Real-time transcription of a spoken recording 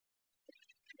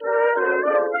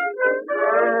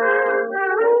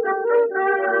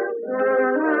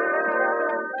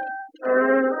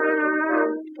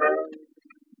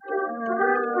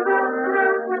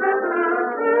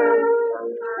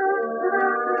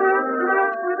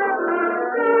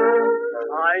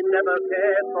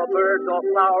or birds or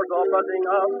flowers or buzzing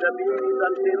of the bees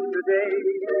until today.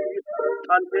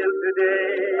 Until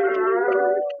today,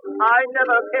 I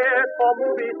never cared for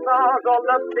movie stars or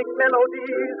lovesick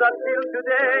melodies until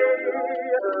today.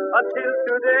 Until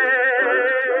today,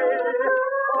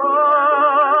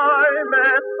 I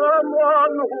met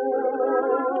someone who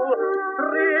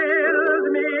thrilled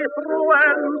me through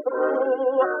and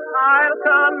through. I'll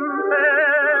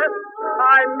confess,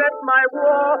 I met my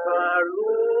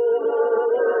Waterloo.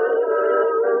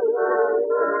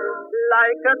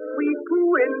 Like a sweet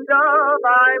cooing dove,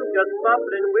 I'm just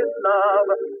bubbling with love.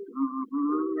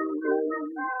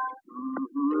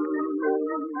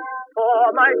 For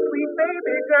my sweet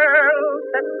baby girl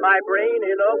sets my brain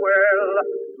in a whirl.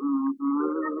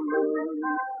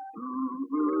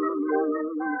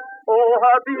 Oh,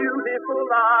 her beautiful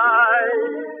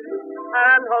eyes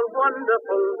and her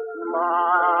wonderful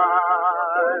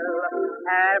smile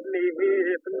have me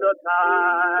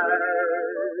hypnotized.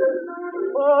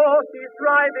 Oh, she's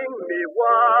driving me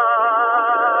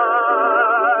wild.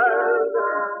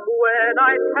 When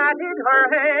I patted her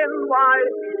hand, why,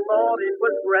 she thought it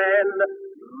was grand.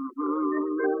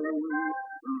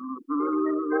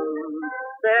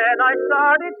 Then I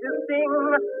started to sing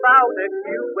about a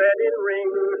cute wedding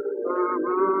ring.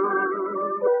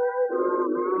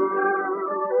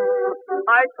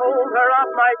 I told her of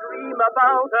my dream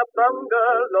about a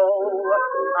bungalow.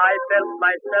 I felt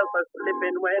myself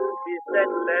a-slipping when she said,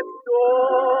 let's go.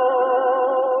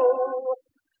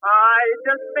 I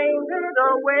just fainted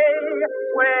away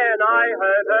when I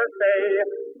heard her say,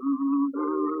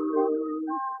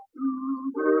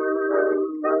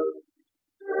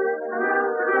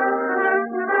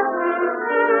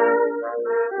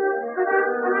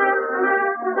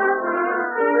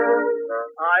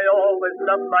 I always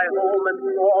loved my home and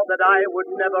swore that I would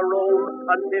never roam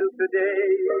until today.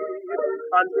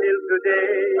 Until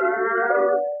today.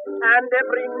 And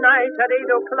every night at 8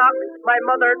 o'clock, my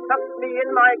mother tucked me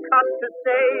in my cot to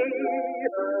stay.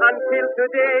 Until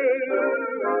today.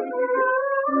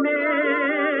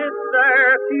 Mr.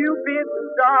 Cupid's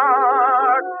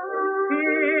dart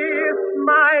pierced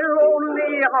my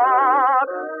lonely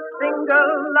heart,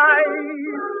 single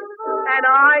life, and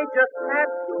I just had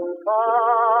to part.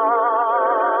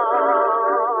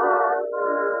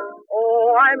 Oh,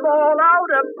 I'm all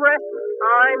out of breath,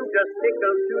 I'm just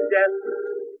tickled to death.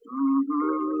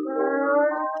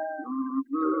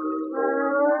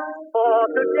 For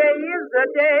today is the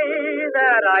day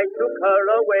that I took her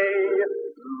away.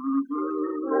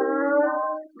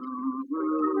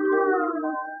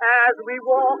 As we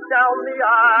walked down the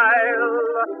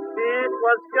aisle, it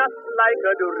was just like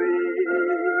a dream.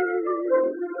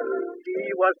 She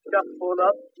was just full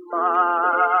of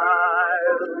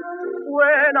smiles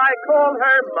when I called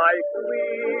her my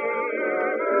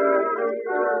queen.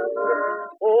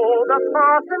 Oh, the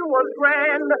parson was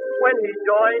grand when he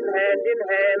joined hand in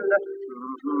hand.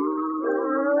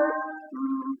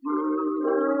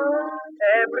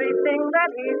 Everything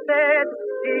that he said,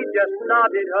 she just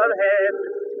nodded her head.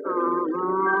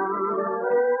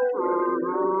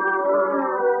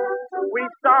 We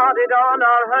started on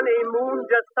our honeymoon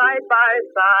just side by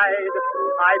side.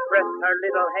 I pressed her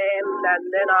little hand and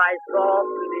then I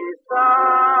softly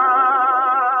sighed.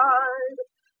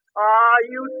 Are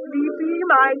you sleepy,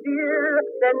 my dear?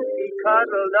 Then she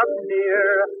cuddled up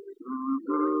near.